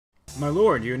My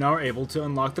lord, you now are able to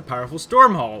unlock the powerful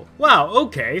Storm Hall. Wow,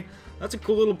 okay. That's a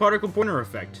cool little particle pointer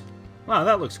effect. Wow,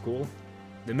 that looks cool.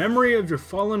 The memory of your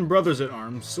fallen brothers at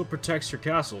arms still protects your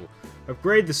castle.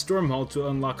 Upgrade the Storm Hall to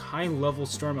unlock high-level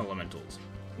storm elementals.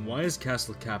 Why is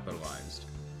castle capitalized?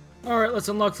 Alright, let's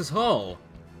unlock this hall.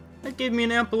 That gave me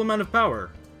an ample amount of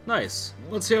power. Nice.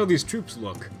 Let's see how these troops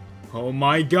look. Oh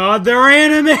my god, they're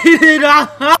animated!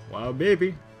 Wow,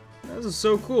 baby. This is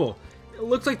so cool. It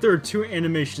looks like there are 2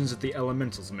 animations that the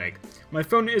elementals make. My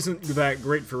phone isn't that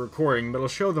great for recording, but I'll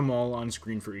show them all on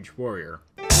screen for each warrior.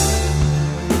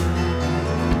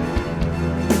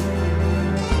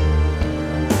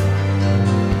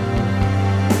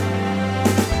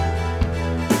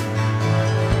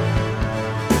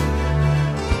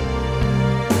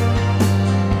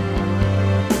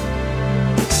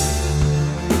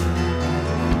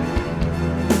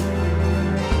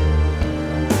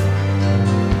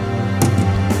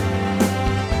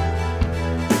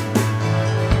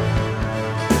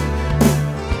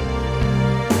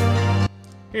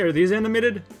 Hey, are these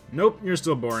animated? Nope, you're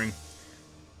still boring.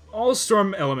 All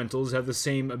storm elementals have the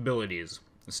same abilities.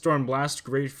 Storm Blast,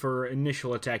 great for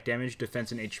initial attack damage,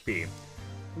 defense, and HP.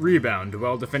 Rebound.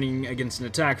 While defending against an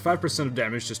attack, 5% of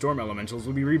damage to storm elementals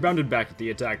will be rebounded back at the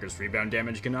attackers. Rebound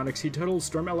damage cannot exceed total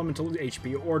storm elemental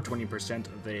HP or 20%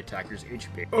 of the attacker's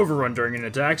HP. Overrun during an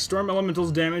attack. Storm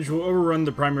elemental's damage will overrun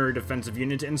the primary defensive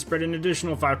unit and spread an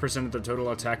additional 5% of the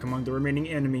total attack among the remaining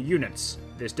enemy units.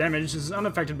 This damage is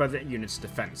unaffected by the unit's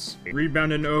defense.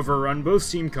 Rebound and overrun both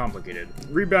seem complicated.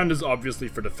 Rebound is obviously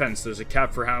for defense. There's a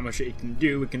cap for how much it can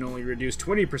do. It can only reduce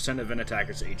 20% of an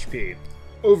attacker's HP.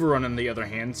 Overrun, on the other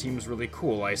hand, seems really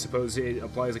cool. I suppose it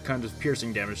applies a kind of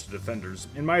piercing damage to defenders.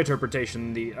 In my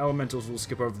interpretation, the elementals will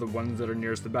skip over the ones that are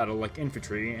nearest the battle, like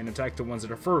infantry, and attack the ones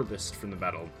that are furthest from the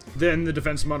battle. Then, the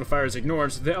defense modifier is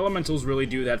ignored, so the elementals really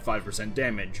do that 5%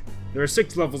 damage. There are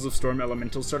 6 levels of storm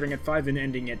elementals, starting at 5 and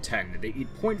ending at 10. They eat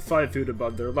 0.5 food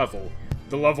above their level.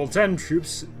 The level 10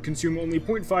 troops consume only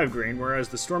 0.5 grain, whereas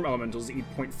the storm elementals eat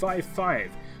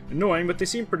 0.55. Annoying, but they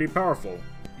seem pretty powerful.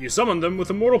 You summon them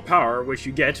with immortal power, which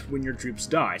you get when your troops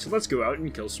die, so let's go out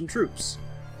and kill some troops.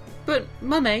 But,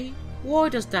 Mummy, why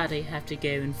does Daddy have to go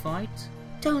and fight?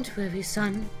 Don't worry,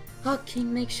 son. Our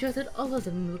king makes sure that all of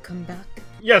them will come back.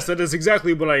 Yes, that is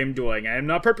exactly what I am doing. I am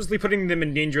not purposely putting them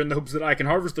in danger in the hopes that I can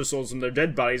harvest their souls from their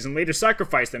dead bodies and later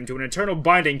sacrifice them to an eternal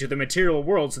binding to the material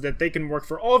world so that they can work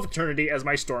for all of eternity as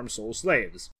my storm soul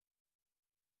slaves.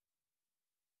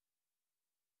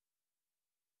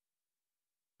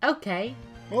 Okay.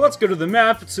 Well, let's go to the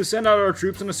map to send out our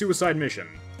troops on a suicide mission.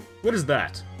 What is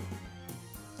that?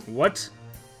 What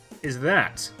is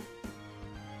that?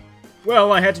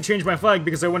 Well, I had to change my flag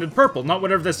because I wanted purple, not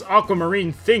whatever this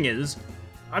aquamarine thing is.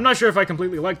 I'm not sure if I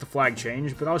completely like the flag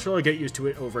change, but I'll surely get used to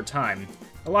it over time.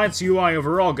 Alliance UI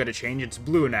overall got a change, it's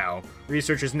blue now.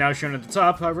 Research is now shown at the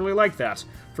top, I really like that.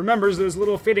 For members, there's a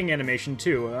little fading animation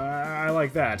too, I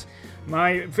like that.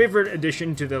 My favorite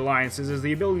addition to the alliances is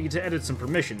the ability to edit some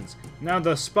permissions. Now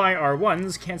the Spy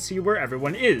R1s can't see where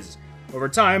everyone is. Over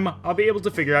time, I'll be able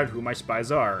to figure out who my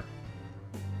spies are.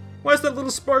 Why's that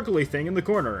little sparkly thing in the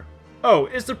corner? Oh,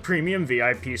 it's the Premium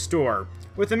VIP Store.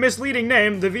 With a misleading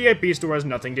name, the VIP store has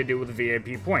nothing to do with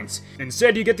VIP points.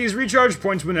 Instead, you get these recharge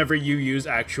points whenever you use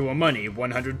actual money.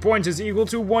 100 points is equal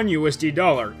to 1 USD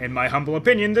dollar. In my humble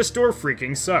opinion, this store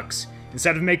freaking sucks.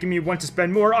 Instead of making me want to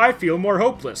spend more, I feel more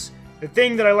hopeless. The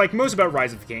thing that I like most about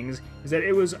Rise of Kings is that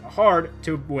it was hard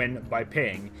to win by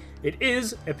paying. It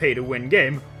is a pay-to-win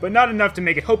game, but not enough to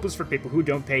make it hopeless for people who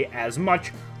don't pay as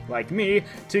much, like me,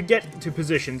 to get to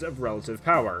positions of relative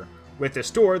power. With this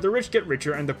store, the rich get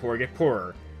richer and the poor get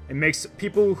poorer. It makes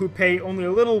people who pay only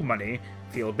a little money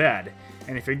feel bad.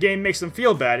 And if your game makes them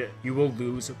feel bad, you will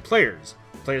lose players.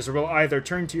 Players will either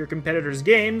turn to your competitors'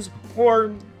 games,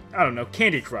 or, I don't know,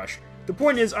 Candy Crush. The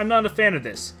point is, I'm not a fan of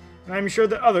this, and I'm sure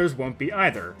that others won't be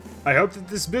either. I hope that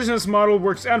this business model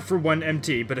works out for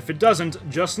 1MT, but if it doesn't,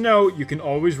 just know you can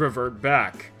always revert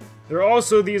back. There are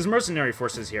also these mercenary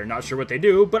forces here, not sure what they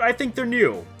do, but I think they're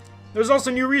new. There's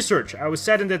also new research. I was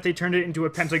saddened that they turned it into a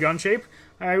pentagon shape.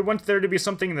 I want there to be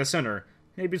something in the center.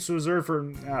 Maybe it's reserved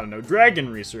for, I don't know, dragon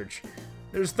research.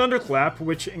 There's Thunderclap,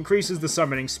 which increases the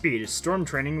summoning speed. Storm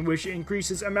Training, which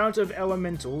increases amount of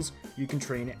elementals you can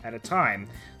train at a time.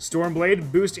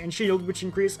 Stormblade, Boost, and Shield, which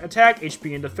increase attack,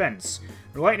 HP, and defense.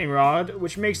 Lightning Rod,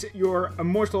 which makes your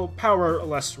immortal power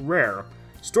less rare.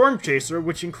 Storm Chaser,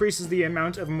 which increases the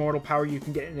amount of immortal power you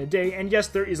can get in a day, and yes,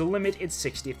 there is a limit, it's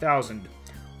 60,000.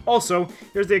 Also,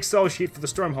 here's the Excel sheet for the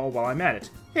Storm Hall while I'm at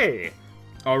it. Hey!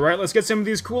 Alright, let's get some of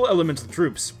these cool elemental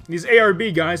troops. These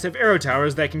ARB guys have arrow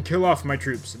towers that can kill off my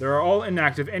troops. They're all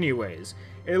inactive anyways.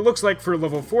 It looks like for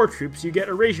level 4 troops, you get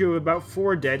a ratio of about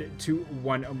 4 dead to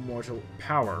 1 immortal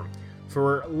power.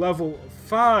 For level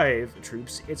 5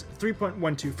 troops, it's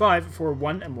 3.125 for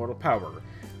 1 immortal power.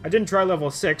 I didn't try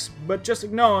level 6, but just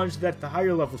acknowledge that the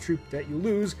higher level troop that you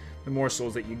lose, the more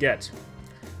souls that you get.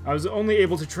 I was only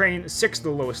able to train 6 to the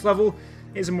lowest level.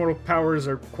 His immortal powers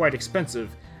are quite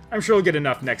expensive. I'm sure I'll get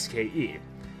enough next KE.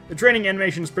 The training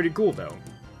animation is pretty cool, though.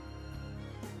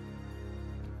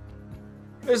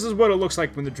 This is what it looks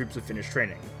like when the troops have finished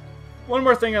training. One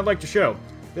more thing I'd like to show.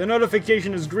 The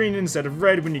notification is green instead of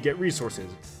red when you get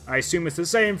resources. I assume it's the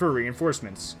same for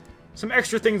reinforcements. Some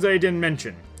extra things that I didn't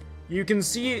mention. You can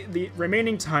see the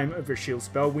remaining time of your shield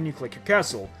spell when you click your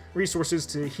castle. Resources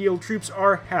to heal troops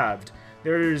are halved.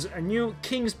 There's a new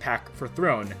King's Pack for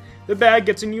Throne. The bag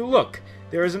gets a new look.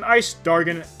 There is an Ice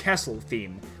Dargon castle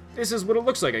theme. This is what it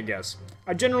looks like, I guess.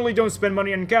 I generally don't spend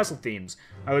money on castle themes.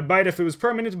 I would buy it if it was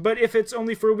permanent, but if it's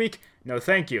only for a week, no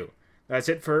thank you. That's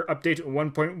it for update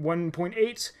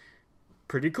 1.1.8.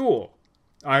 Pretty cool.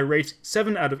 I rate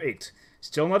 7 out of 8.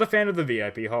 Still not a fan of the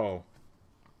VIP hall.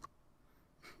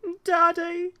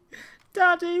 Daddy!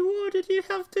 Daddy, why did you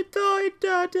have to die,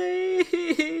 Daddy?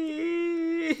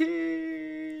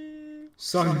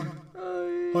 Son.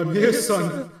 I'm here,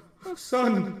 son.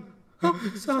 Son.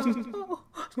 Son. Oh,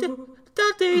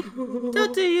 Daddy!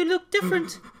 Daddy, you look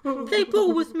different. Play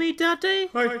ball with me, Daddy.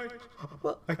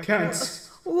 I can't.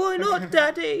 Why not,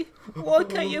 Daddy? Why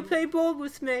can't you play ball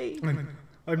with me?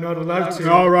 I'm not allowed to.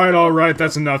 Alright,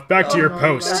 that's enough. Back to your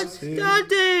post.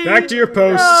 Daddy! Back to your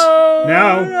post. No,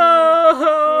 Now.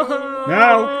 No!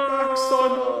 Now. Back,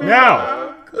 son.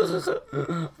 Now.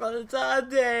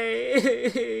 Daddy!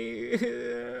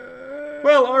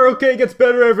 Well, ROK gets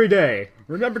better every day.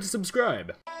 Remember to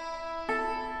subscribe.